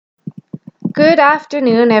Good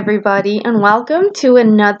afternoon, everybody, and welcome to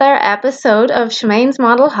another episode of Shemaine's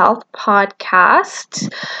Model Health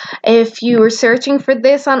Podcast. If you are searching for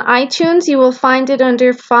this on iTunes, you will find it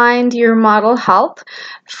under Find Your Model Health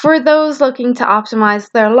for those looking to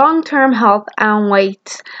optimize their long-term health and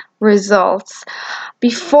weight results.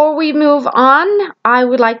 Before we move on, I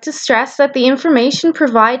would like to stress that the information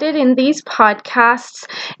provided in these podcasts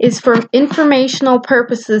is for informational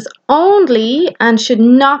purposes only and should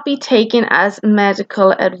not be taken as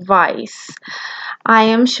medical advice. I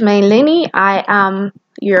am Shemaine Linney. I am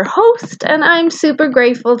your host, and I'm super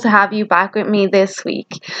grateful to have you back with me this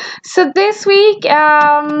week. So this week,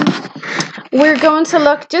 we're going to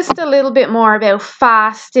look just a little bit more about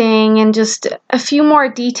fasting and just a few more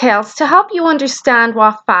details to help you understand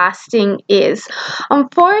what fasting is.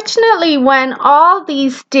 Unfortunately, when all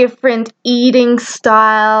these different eating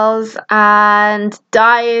styles and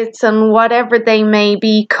diets and whatever they may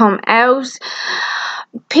be come out,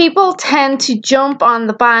 people tend to jump on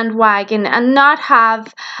the bandwagon and not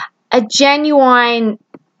have a genuine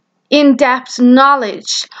in-depth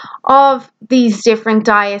knowledge of these different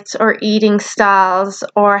diets or eating styles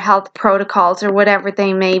or health protocols or whatever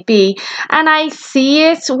they may be. And I see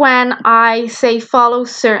it when I say follow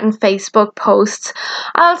certain Facebook posts.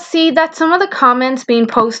 I'll see that some of the comments being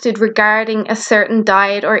posted regarding a certain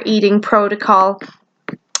diet or eating protocol,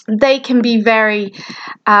 they can be very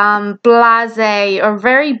blasé or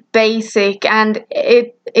very basic, and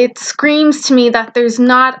it screams to me that there's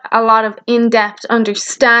not a lot of in-depth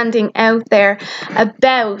understanding out there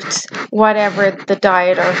about whatever the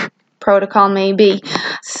diet or protocol may be.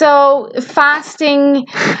 So fasting,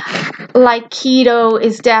 like keto,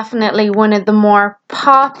 is definitely one of the more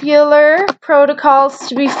popular protocols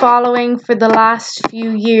to be following for the last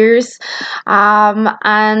few years,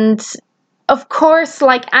 and of course,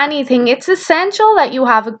 like anything, it's essential that you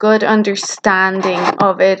have a good understanding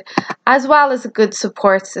of it, as well as a good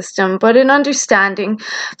support system, but an understanding.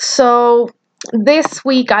 So this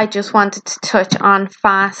week, I just wanted to touch on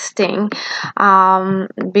fasting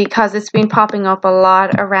because it's been popping up a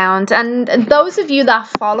lot around. And those of you that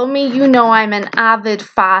follow me, you know I'm an avid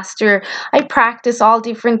faster. I practice all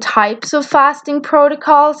different types of fasting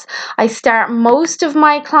protocols. I start most of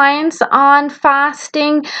my clients on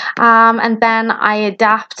fasting, and then I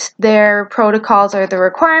adapt their protocols or the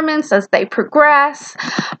requirements as they progress.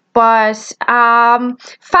 But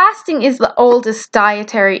fasting is the oldest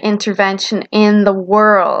dietary intervention in the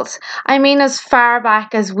world. I mean, as far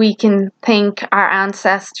back as we can think, our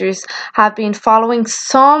ancestors have been following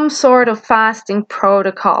some sort of fasting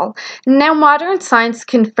protocol. Now, modern science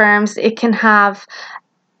confirms it can have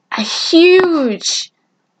a huge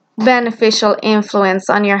beneficial influence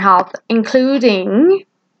on your health, including,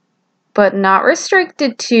 but not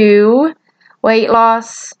restricted to, weight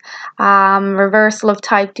loss, reversal of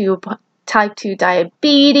type 2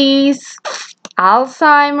 diabetes,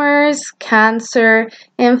 Alzheimer's, cancer,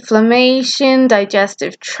 inflammation,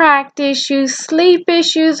 digestive tract issues, sleep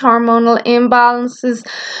issues, hormonal imbalances,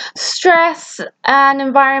 stress and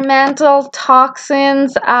environmental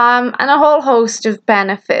toxins, and a whole host of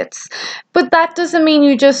benefits. But that doesn't mean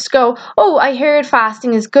you just go, oh, I heard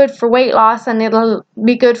fasting is good for weight loss and it'll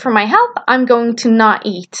be good for my health, I'm going to not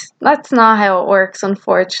eat. That's not how it works,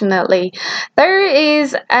 unfortunately. There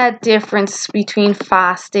is a difference between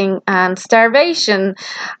fasting and starvation.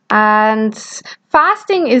 And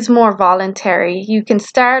fasting is more voluntary. You can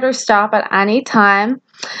start or stop at any time,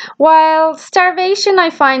 while starvation,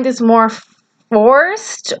 I find, is more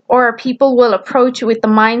forced, or people will approach it with the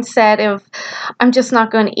mindset of, I'm just not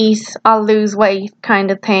going to eat, I'll lose weight kind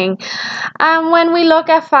of thing. And when we look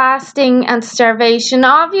at fasting and starvation,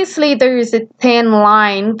 obviously there is a thin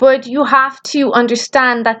line, but you have to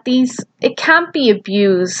understand that it can't be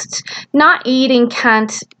abused. Not eating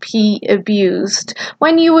can't be abused.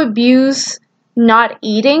 When you abuse not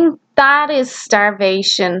eating, that is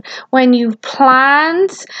starvation. When you've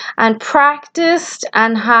planned and practiced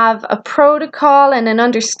and have a protocol and an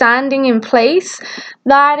understanding in place,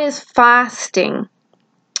 that is fasting.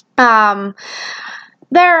 There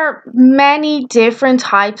are many different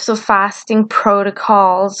types of fasting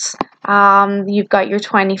protocols. You've got your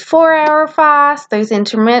 24-hour fast, there's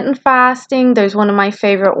intermittent fasting, there's one of my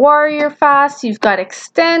favorite warrior fasts, you've got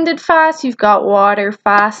extended fast, you've got water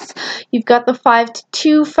fast, you've got the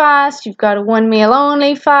 5-2 fast, you've got a 1 meal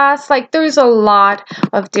only fast. Like, there's a lot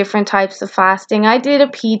of different types of fasting. I did a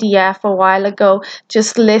PDF a while ago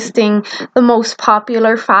just listing the most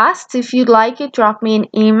popular fasts. If you'd like it, drop me an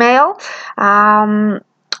email.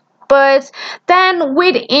 But then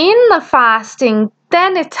within the fasting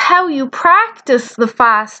then it's how you practice the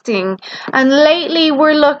fasting. And lately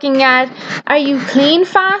we're looking at, are you clean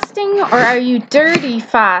fasting or are you dirty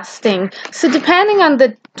fasting? So depending on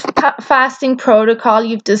the fasting protocol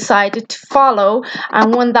you've decided to follow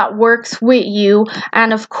and one that works with you,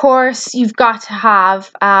 and of course you've got to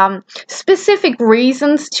have specific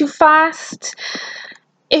reasons to fast.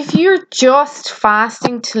 If you're just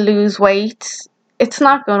fasting to lose weight, it's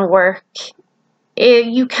not going to work.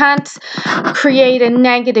 You can't create a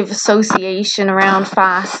negative association around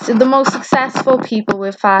fast. The most successful people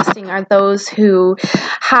with fasting are those who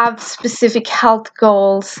have specific health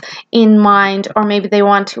goals in mind, or maybe they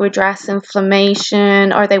want to address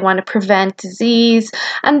inflammation, or they want to prevent disease,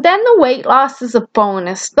 and then the weight loss is a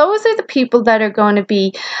bonus. Those are the people that are going to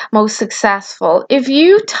be most successful. If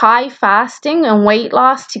you tie fasting and weight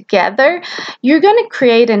loss together, you're going to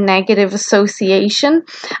create a negative association,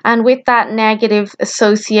 and with that negative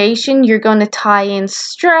association, you're going to tie in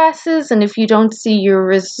stresses, and if you don't see your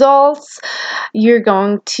results, you're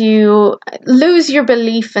going to lose your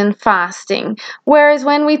belief in fasting. Whereas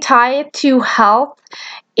when we tie it to health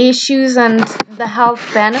issues and the health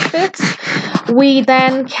benefits,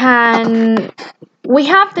 we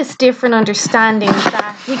have this different understanding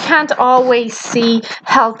that we can't always see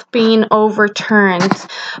health being overturned,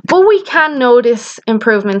 but we can notice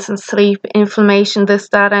improvements in sleep, inflammation, this,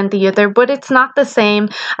 that, and the other, but it's not the same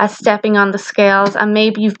as stepping on the scales and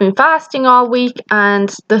maybe you've been fasting all week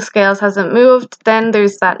and the scales hasn't moved. Then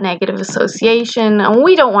there's that negative association, and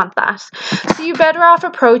we don't want that. So you're better off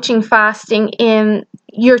approaching fasting in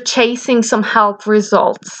you're chasing some health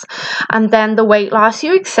results, and then the weight loss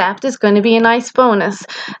you accept is going to be a nice bonus.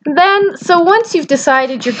 Then, so once you've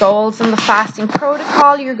decided your goals and the fasting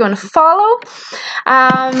protocol you're going to follow,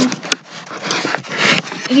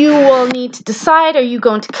 you will need to decide, are you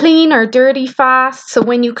going to clean or dirty fast? So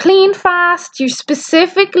when you clean fast, you're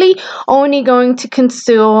specifically only going to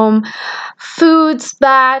consume foods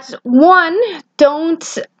that, one,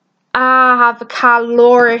 don't have a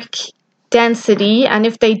caloric density, and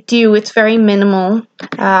if they do, it's very minimal.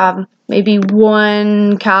 Maybe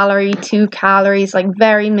 1 calorie, 2 calories, like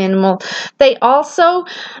very minimal. They also,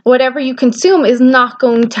 whatever you consume is not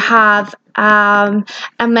going to have a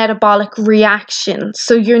metabolic reaction.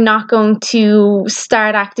 So you're not going to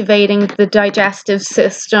start activating the digestive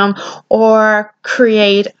system or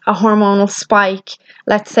create a hormonal spike,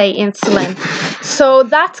 let's say insulin. So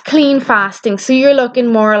that's clean fasting. So you're looking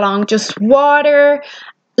more along just water.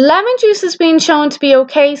 Lemon juice has been shown to be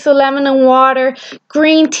okay, so lemon and water.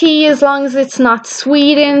 Green tea, as long as it's not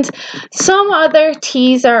sweetened. Some other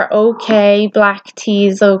teas are okay. Black tea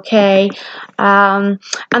is okay. And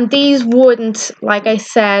these wouldn't, like I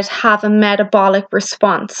said, have a metabolic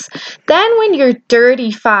response. Then when you're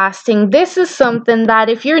dirty fasting, this is something that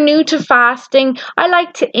if you're new to fasting, I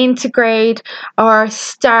like to integrate or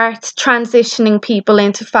start transitioning people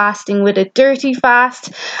into fasting with a dirty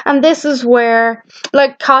fast. And this is where,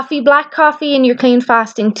 like coffee, black coffee in your clean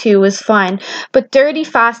fasting too is fine. But dirty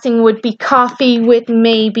fasting would be coffee with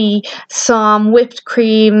maybe some whipped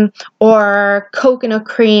cream or coconut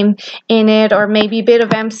cream in it, or maybe a bit of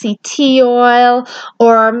MCT oil,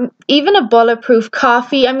 or even a bulletproof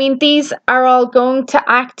coffee. I mean, these are all going to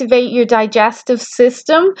activate your digestive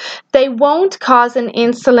system. They won't cause an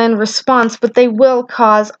insulin response, but they will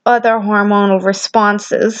cause other hormonal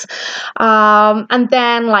responses. And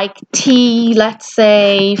then like tea, let's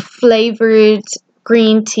say flavored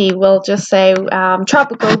green tea, we'll just say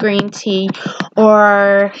tropical green tea,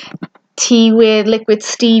 or tea with liquid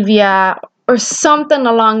stevia, or something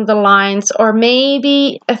along the lines, or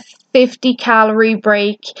maybe a 50-calorie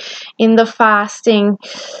break in the fasting.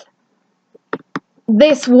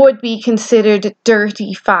 This would be considered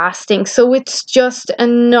dirty fasting. So it's just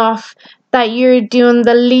enough that you're doing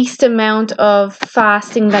the least amount of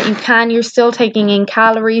fasting that you can. You're still taking in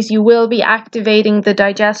calories. You will be activating the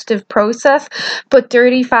digestive process, but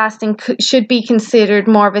dirty fasting should be considered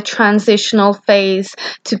more of a transitional phase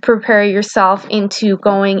to prepare yourself into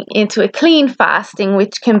going into a clean fasting,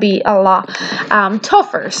 which can be a lot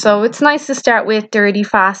tougher. So it's nice to start with dirty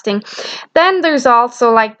fasting. Then there's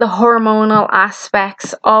also like the hormonal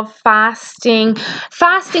aspects of fasting.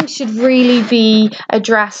 Fasting should really be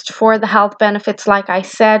addressed for the health benefits, like I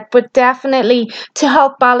said, but definitely to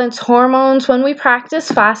help balance hormones. When we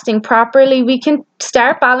practice fasting properly, we can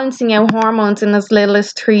start balancing out hormones in as little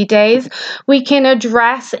as 3 days, we can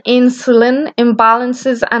address insulin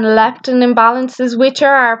imbalances and leptin imbalances, which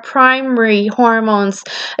are our primary hormones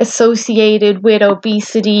associated with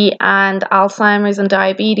obesity and Alzheimer's and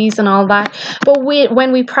diabetes and all that. But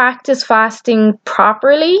when we practice fasting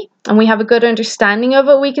properly, and we have a good understanding of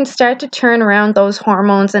it, we can start to turn around those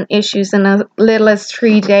hormones and issues in as little as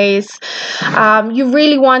 3 days. You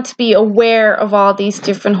really want to be aware of all these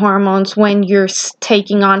different hormones when you're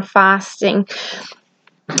taking on fasting.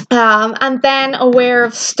 And then aware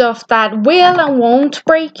of stuff that will and won't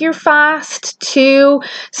break your fast too.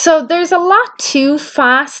 So there's a lot to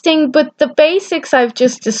fasting, but the basics I've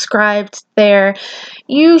just described there,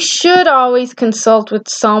 you should always consult with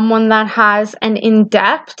someone that has an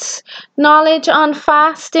in-depth knowledge on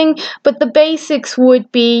fasting. But the basics would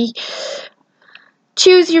be: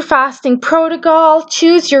 choose your fasting protocol,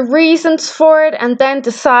 choose your reasons for it, and then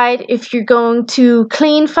decide if you're going to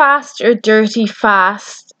clean fast or dirty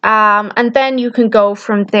fast. And then you can go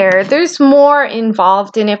from there. There's more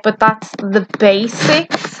involved in it, but that's the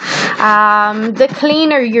basics. The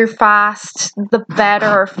cleaner your fast, the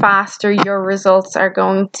better or faster your results are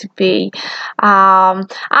going to be.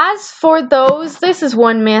 As for those, this is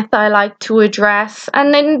one myth I like to address.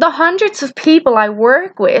 And in the hundreds of people I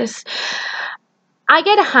work with, I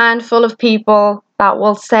get a handful of people that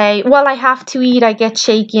will say, well, I have to eat, I get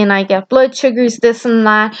shaky and I get blood sugars, this and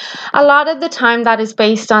that. A lot of the time that is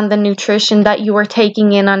based on the nutrition that you are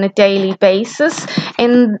taking in on a daily basis.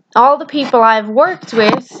 And all the people I've worked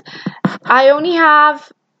with, I only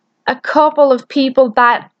have a couple of people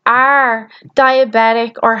that are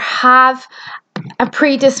diabetic or have a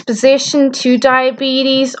predisposition to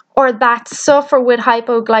diabetes or that suffer with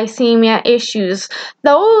hypoglycemia issues.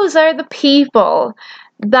 Those are the people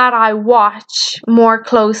that I watch more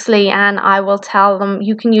closely, and I will tell them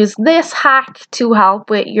you can use this hack to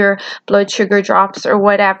help with your blood sugar drops or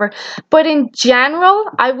whatever. But in general,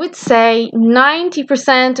 I would say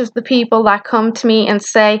 90% of the people that come to me and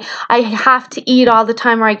say I have to eat all the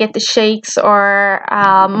time or I get the shakes or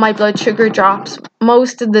my blood sugar drops,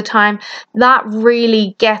 most of the time that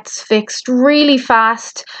really gets fixed really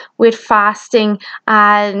fast with fasting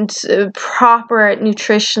and proper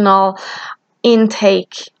nutritional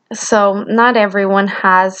intake. So not everyone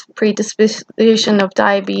has predisposition of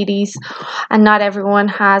diabetes and not everyone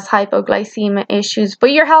has hypoglycemia issues,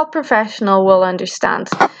 but your health professional will understand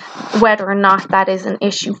whether or not that is an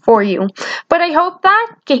issue for you. But I hope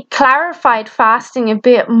that clarified fasting a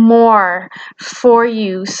bit more for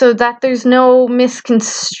you so that there's no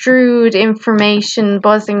misconstrued information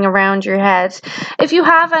buzzing around your head. If you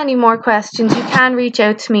have any more questions, you can reach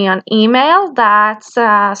out to me on email. That's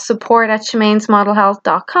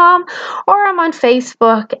support@ShamainesModelHealth.com, or I'm on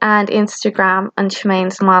Facebook and Instagram on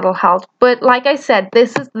Shemaine's Model Health. But like I said,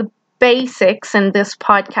 this is the basics in this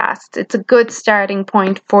podcast. It's a good starting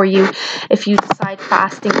point for you if you decide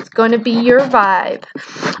fasting is going to be your vibe.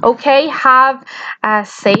 Okay, have a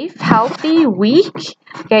safe, healthy week.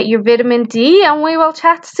 Get your vitamin D, and we will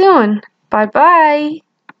chat soon. Bye-bye.